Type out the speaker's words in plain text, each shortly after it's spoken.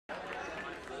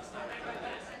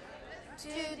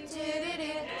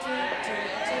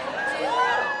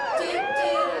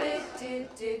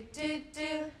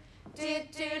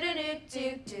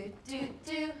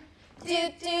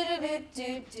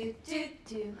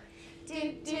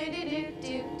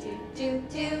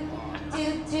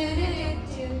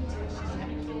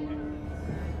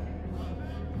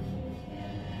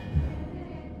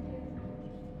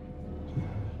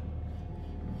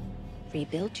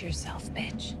Rebuild yourself,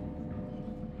 bitch.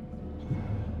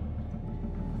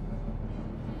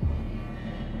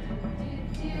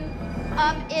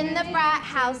 Up in the frat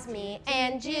house, me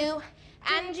and you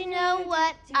know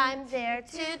what I'm there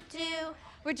to do.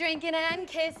 We're drinking and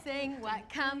kissing. What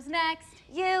comes next?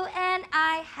 You and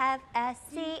I have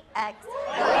SCX.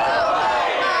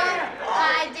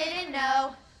 I didn't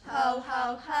know. Ho,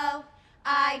 ho, ho.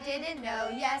 I didn't know.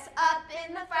 Yes, up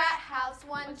in the frat house,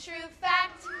 one true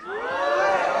fact.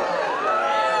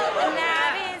 And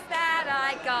that is that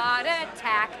I got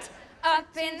attacked. Up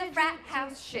in the frat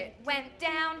house, shit went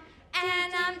down.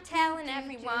 And I'm telling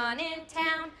everyone in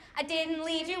town, I didn't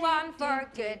lead you on for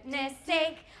goodness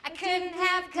sake. I couldn't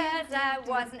have 'cause I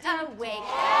wasn't awake.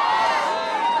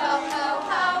 Ho, ho,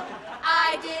 ho.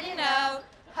 I didn't know.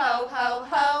 Ho, ho,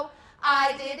 ho.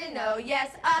 I didn't know.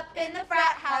 Yes, up in the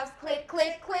frat house, click,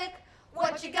 click, click.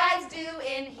 What you guys do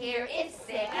in here is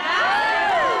sick.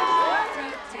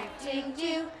 Protecting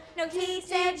you. No, he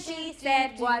said, she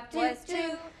said, what was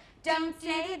true. Don't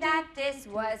say that this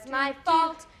was my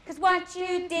fault, 'cause what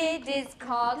you did is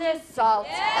called assault.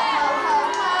 Ho,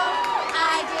 ho, ho.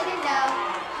 I didn't know.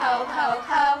 Ho, ho,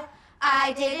 ho.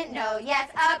 I didn't know.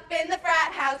 Yes, up in the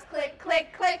frat house, click,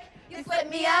 click, click. You slip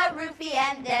me a roofie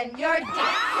and then you're dick.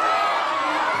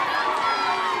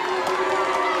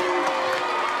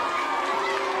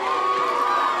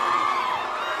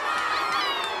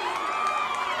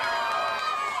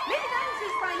 Maybe that is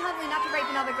just Brian Huntley not to rape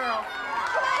another girl.